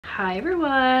Hi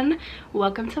everyone,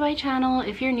 welcome to my channel.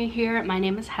 If you're new here, my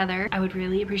name is Heather. I would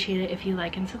really appreciate it if you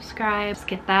like and subscribe. Just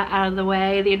get that out of the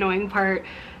way, the annoying part,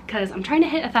 because I'm trying to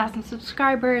hit 1,000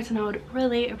 subscribers and I would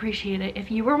really appreciate it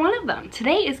if you were one of them.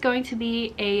 Today is going to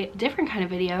be a different kind of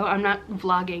video. I'm not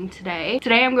vlogging today.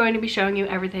 Today I'm going to be showing you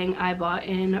everything I bought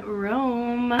in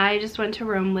Rome. I just went to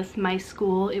Rome with my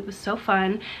school. It was so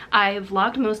fun. I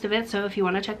vlogged most of it, so if you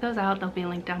want to check those out, they'll be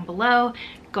linked down below.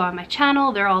 Go on my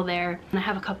channel, they're all there. And I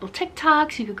have a couple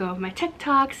TikToks. You could go on my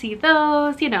TikTok, see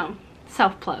those, you know,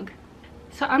 self-plug.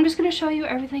 So I'm just gonna show you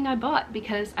everything I bought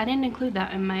because I didn't include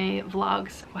that in my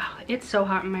vlogs. Wow, it's so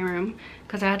hot in my room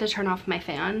because I had to turn off my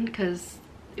fan because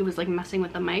it was like messing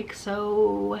with the mic.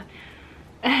 So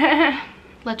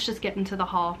let's just get into the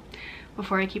haul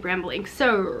before I keep rambling.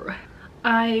 So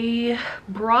I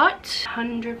brought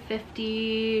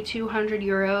 150, 200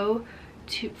 euro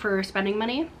for spending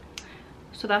money.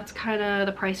 So that's kind of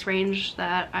the price range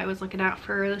that I was looking at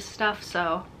for this stuff.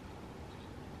 So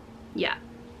yeah,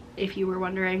 if you were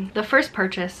wondering. The first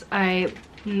purchase I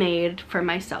made for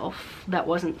myself that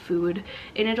wasn't food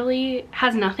in Italy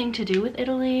has nothing to do with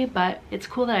Italy, but it's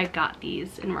cool that I got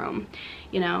these in Rome,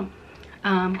 you know,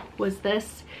 was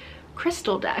this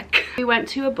crystal deck. We went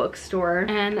to a bookstore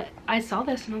and I saw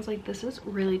this and I was like, this is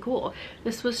really cool.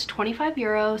 This was 25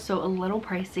 euro, so a little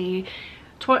pricey.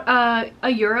 A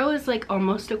euro is like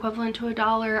almost equivalent to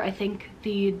 $1. I think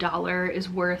the dollar is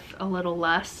worth a little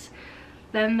less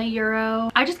than the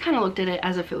euro. I just kind of looked at it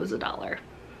as if it was $1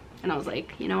 and I was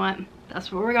like, you know what,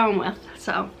 that's what we're going with.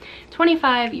 So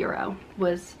 25 euro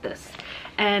was this,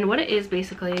 and what it is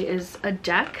basically is a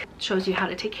deck. It shows you how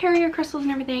to take care of your crystals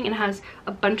and everything, and it has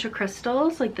a bunch of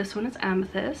crystals. Like this one is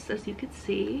amethyst, as you can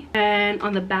see, and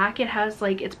on the back it has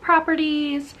like its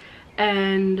properties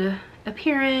and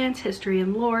appearance, history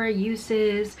and lore,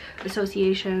 uses,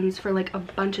 associations for like a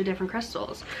bunch of different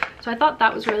crystals. So I thought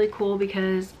that was really cool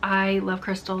because I love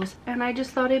crystals and I just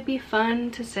thought it'd be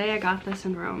fun to say I got this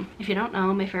in Rome. If you don't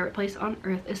know, my favorite place on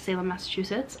earth is Salem,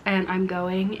 Massachusetts, and I'm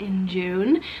going in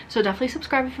June, so definitely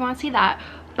subscribe if you want to see that.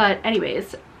 But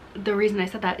anyways, the reason I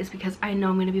said that is because I know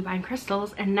I'm going to be buying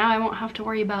crystals, and now I won't have to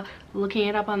worry about looking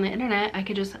it up on the internet. I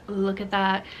could just look at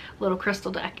that little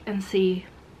crystal deck and see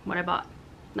what I bought,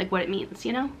 like what it means,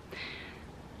 you know?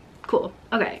 Cool.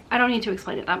 Okay, I don't need to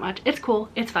explain it that much. It's cool,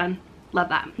 it's fun, love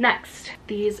that. Next,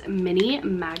 these mini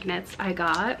magnets I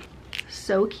got.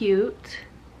 So cute.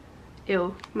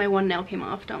 Ew, my one nail came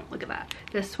off, don't look at that.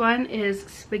 This one is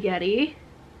spaghetti,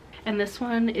 and this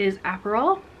one is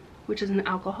Aperol, which is an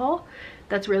alcohol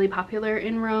that's really popular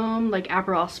in Rome, like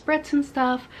Aperol spritz and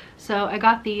stuff. So I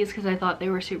got these because I thought they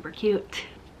were super cute.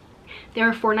 They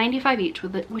were $4.95 each,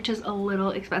 which is a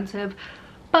little expensive.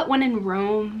 But when in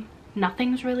Rome,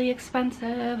 nothing's really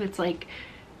expensive. It's like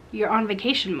you're on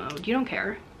vacation mode. You don't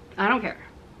care. I don't care.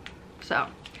 So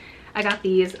I got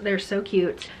these. They're so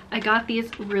cute. I got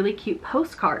these really cute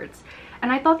postcards.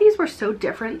 And I thought these were so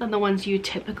different than the ones you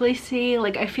typically see.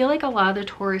 Like, I feel like a lot of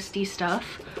the touristy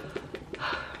stuff,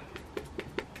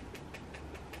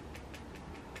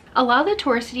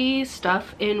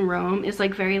 in Rome is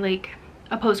like very like,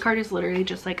 a postcard is literally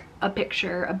just like a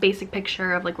picture, a basic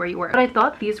picture of like where you were. But I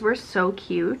thought these were so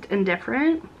cute and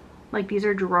different. Like, these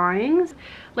are drawings.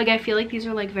 Like, I feel like these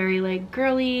are like very like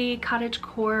girly,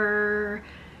 cottagecore,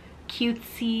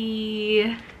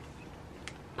 cutesy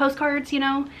postcards, you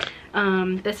know?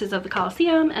 This is of the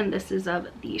Colosseum and this is of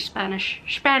the Spanish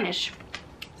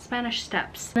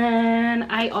Steps. Then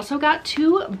I also got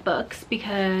 2 books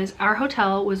because our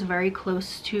hotel was very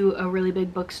close to a really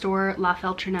big bookstore, La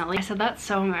Feltrinelli. I said that's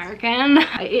so American.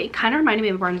 It kind of reminded me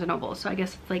of Barnes & Noble, so I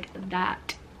guess it's like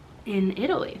that in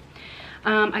Italy.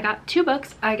 I got 2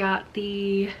 books. I got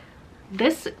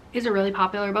this is a really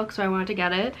popular book, so I wanted to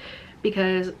get it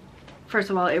because first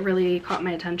of all, it really caught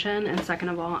my attention, and second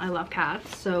of all, I love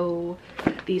cats, so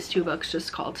these 2 books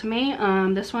just called to me.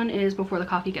 This one is Before the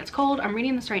Coffee Gets Cold. I'm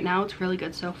reading this right now. It's really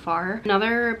good so far.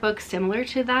 Another book similar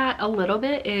to that a little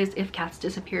bit is If Cats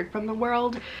Disappeared from the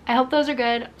World. I hope those are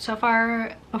good. So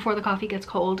far, Before the Coffee Gets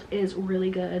Cold is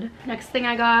really good. Next thing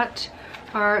I got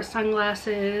are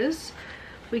sunglasses.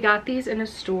 We got these in a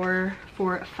store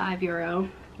for €5,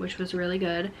 which was really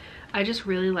good. I just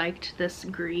really liked this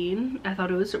green. I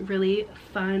thought it was really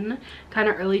fun, kind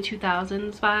of early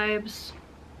 2000s vibes,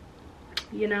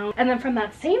 you know? And then from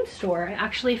that same store, I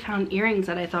actually found earrings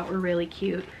that I thought were really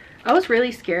cute. I was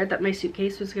really scared that my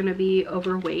suitcase was gonna be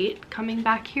overweight coming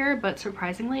back here, but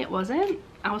surprisingly it wasn't.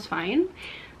 I was fine.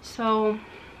 So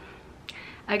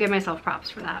I give myself props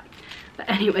for that. But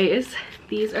anyways,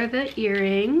 these are the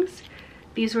earrings.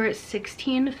 These were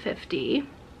 $16.50.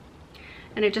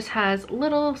 and it just has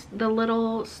the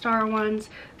little star ones,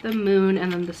 the moon,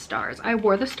 and then the stars. I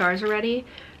wore the stars already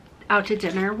out to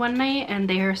dinner one night and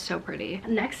they are so pretty.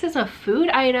 Next is a food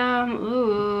item.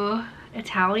 Ooh,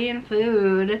 Italian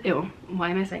food. Ew, why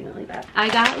am I saying it like that? I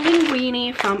got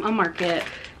linguine from a market.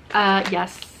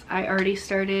 Yes, I already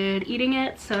started eating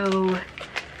it, so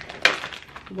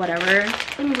whatever.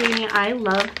 Linguine, I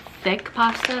love thick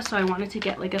pasta, so I wanted to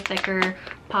get like a thicker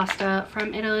pasta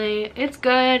from Italy. It's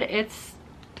good. It's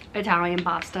Italian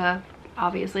pasta.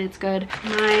 Obviously it's good.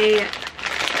 My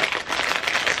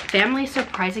family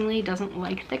surprisingly doesn't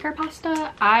like thicker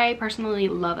pasta. I personally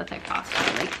love a thick pasta.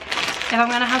 Like, if I'm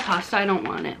gonna have pasta, I don't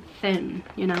want it thin,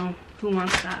 you know? Who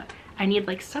wants that? I need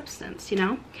like substance, you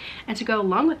know? And to go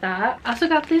along with that, I also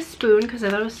got this spoon because I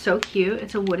thought it was so cute.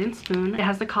 It's a wooden spoon. It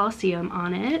has the Colosseum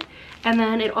on it. And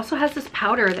then it also has this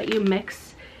powder that you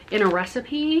mix in a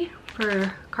recipe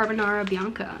for carbonara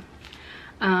bianca,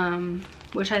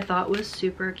 which I thought was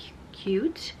super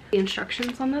cute. The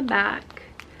instructions on the back.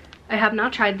 I have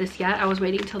not tried this yet. I was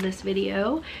waiting till this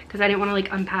video because I didn't want to like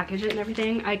unpackage it and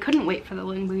everything. I couldn't wait for the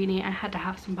linguine. I had to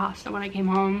have some pasta when I came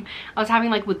home. I was having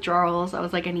like withdrawals. I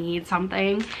was like, I need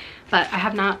something, but I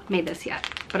have not made this yet,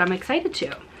 but I'm excited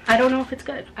to. I don't know if it's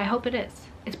good. I hope it is.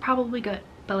 It's probably good,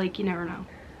 but like you never know.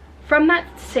 From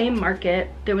that same market,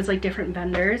 there was like different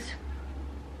vendors.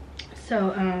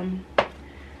 So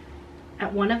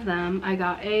at one of them, I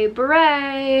got a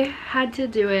beret. Had to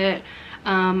do it.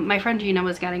 My friend Gina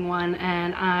was getting one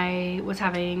and I was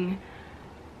having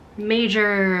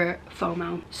major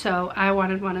FOMO, so I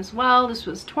wanted one as well. This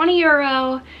was 20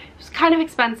 euro. It was kind of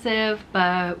expensive,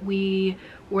 but we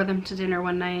wore them to dinner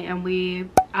one night and we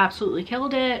absolutely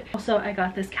killed it. Also, I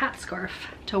got this cat scarf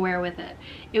to wear with it.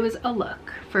 It was a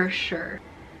look for sure.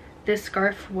 This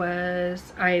scarf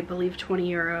was, I believe, 20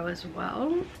 euro as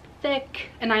well. Thick,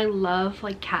 and I love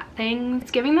like cat things.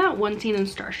 It's giving that one scene in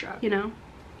Starstruck, you know?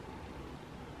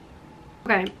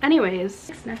 Okay,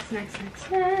 anyways, next.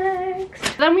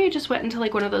 Then we just went into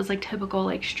like one of those like typical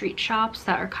like street shops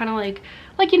that are kind of like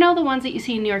you know, the ones that you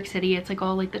see in New York City. It's like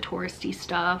all like the touristy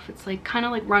stuff. It's like kind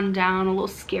of like run down, a little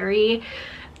scary.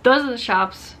 Those are the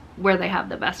shops where they have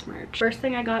the best merch. First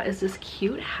thing I got is this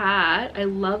cute hat. I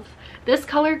love this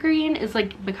color green. Is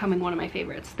like becoming one of my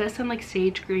favorites. This and like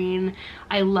sage green.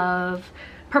 I love.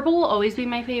 Purple will always be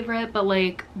my favorite, but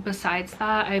like besides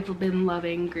that, I've been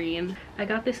loving green. I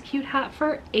got this cute hat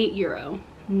for 8 euro.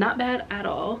 Not bad at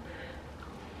all.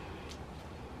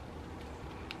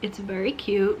 It's very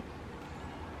cute.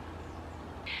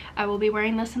 I will be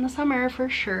wearing this in the summer for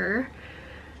sure.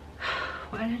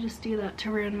 Why did I just do that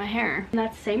to ruin my hair? In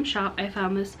that same shop, I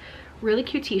found this really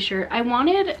cute t-shirt. I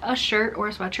wanted a shirt or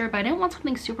a sweatshirt, but I didn't want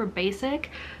something super basic.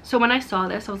 So when I saw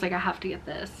this, I was like, I have to get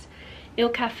this. Il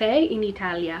Caffè in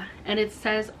Italia, and it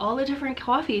says all the different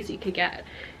coffees you could get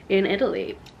in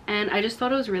Italy, and I just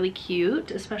thought it was really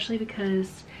cute, especially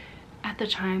because at the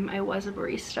time I was a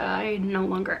barista. I no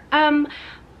longer am,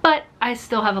 but I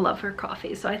still have a love for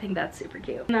coffee, so I think that's super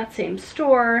cute. In that same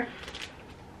store,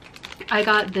 I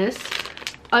got this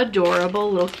adorable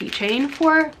little keychain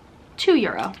for 2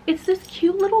 euro. It's this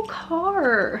cute little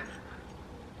car.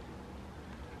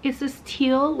 It's this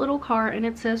teal little car and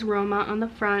it says Roma on the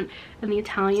front and the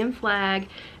Italian flag,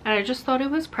 and I just thought it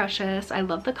was precious. I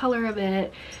love the color of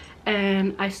it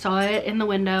and I saw it in the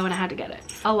window and I had to get it.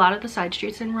 A lot of the side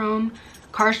streets in Rome,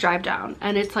 cars drive down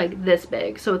and it's like this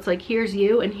big, so it's like here's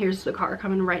you and here's the car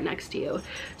coming right next to you.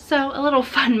 So a little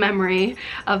fun memory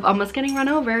of almost getting run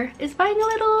over is buying a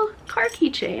little car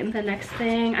keychain. The next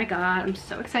thing I got, I'm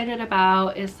so excited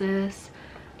about, is this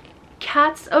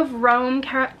Cats of Rome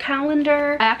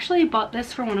calendar. I actually bought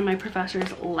this for one of my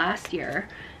professors last year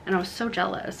and I was so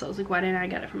jealous. I was like, why didn't I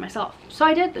get it for myself? So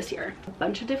I did this year. A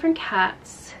bunch of different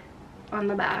cats on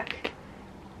the back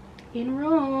in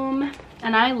Rome,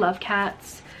 and I love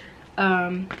cats,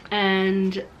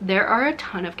 and there are a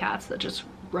ton of cats that just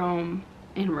roam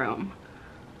in Rome,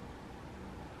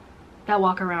 that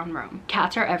walk around Rome.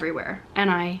 Cats are everywhere and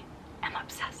I am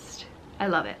obsessed. I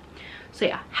love it. So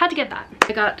yeah, had to get that.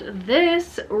 I got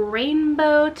this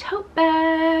rainbow tote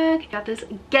bag. Got this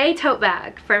gay tote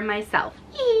bag for myself.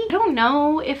 I don't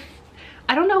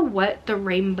know what the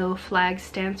rainbow flag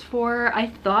stands for. I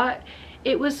thought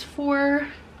it was for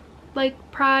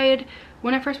like pride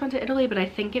when I first went to Italy, but I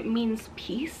think it means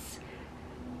peace.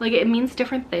 Like it means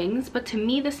different things, but to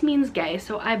me this means gay,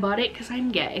 so I bought it because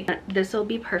I'm gay. This will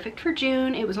be perfect for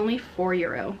June. It was only 4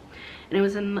 euro and it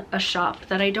was in a shop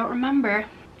that I don't remember.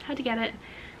 Had to get it.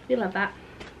 We love that.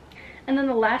 And then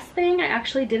the last thing I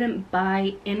actually didn't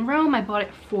buy in Rome, I bought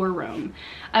it for Rome.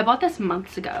 I bought this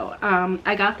months ago.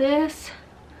 I got this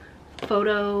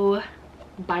photo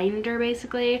binder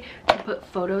basically to put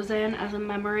photos in as a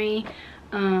memory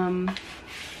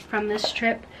from this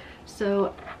trip.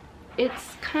 So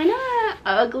it's kind of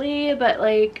ugly, but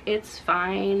like it's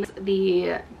fine.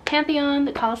 The Pantheon,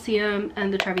 the Colosseum,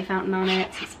 and the Trevi Fountain on it.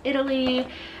 It says Italy,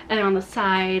 and on the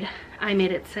side I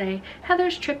made it say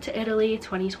Heather's trip to Italy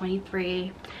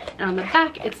 2023, and on the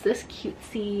back it's this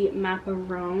cutesy map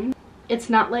of Rome. It's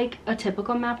not like a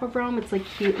typical map of Rome, it's like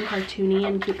cute and cartoony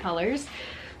and cute colors.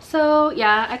 So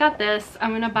yeah, I got this.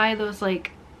 I'm gonna buy those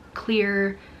like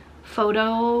clear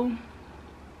photo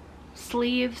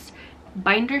sleeves,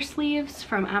 binder sleeves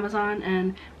from Amazon,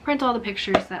 and print all the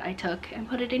pictures that I took and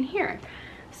put it in here.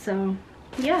 So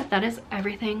yeah, that is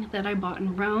everything that I bought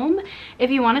in Rome.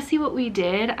 If you want to see what we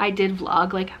did, I did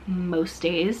vlog like most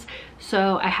days.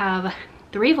 So I have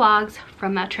 3 vlogs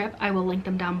from that trip. I will link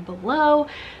them down below.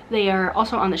 They are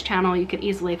also on this channel. You can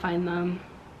easily find them.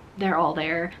 They're all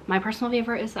there. My personal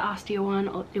favorite is the Ostia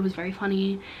one. It was very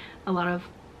funny.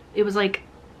 It was like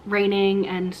raining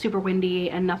and super windy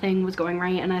and nothing was going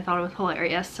right, and I thought it was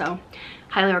hilarious. So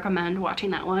highly recommend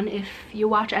watching that one if you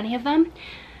watch any of them.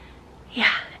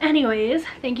 Yeah, anyways,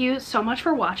 thank you so much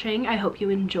for watching. I hope you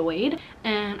enjoyed,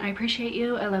 and I appreciate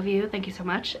you. I love you. Thank you so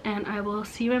much, and I will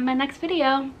see you in my next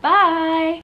video. Bye.